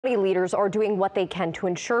Leaders are doing what they can to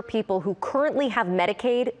ensure people who currently have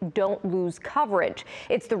Medicaid don't lose coverage.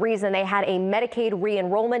 It's the reason they had a Medicaid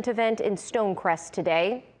re-enrollment event in Stonecrest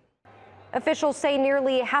today. Officials say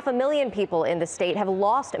nearly 500,000 people in the state have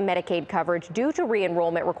lost Medicaid coverage due to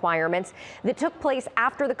re-enrollment requirements that took place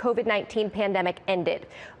after the COVID-19 pandemic ended.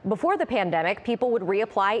 Before the pandemic, people would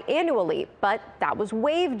reapply annually, but that was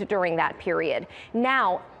waived during that period.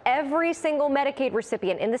 Now, every single Medicaid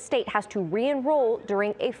recipient in the state has to re-enroll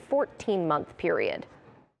during a 14-month period.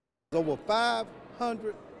 Over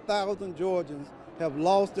 500,000 Georgians have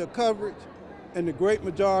lost their coverage, and the great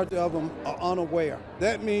majority of them are unaware.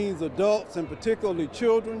 That means adults, and particularly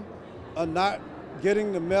children, are not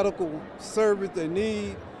getting the medical service they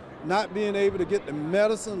need, not being able to get the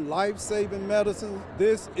medicine, life-saving medicine.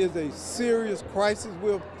 This is a serious crisis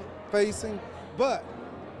we're facing, but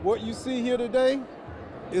what you see here today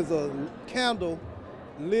is a candle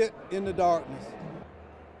lit in the darkness.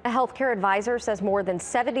 A healthcare advisor says more than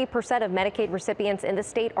 70% of Medicaid recipients in the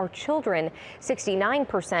state are children.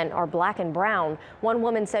 69% are Black and brown. One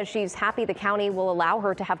woman says she's happy the county will allow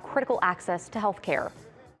her to have critical access to health care.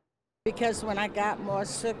 Because when I got more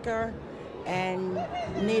sicker and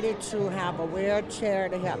needed to have a wheelchair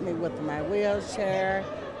to help me with my wheelchair,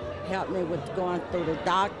 help me with going through the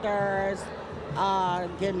doctors,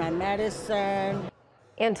 get my medicine.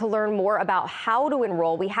 And to learn more about how to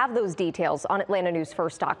enroll, we have those details on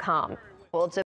AtlantaNewsFirst.com.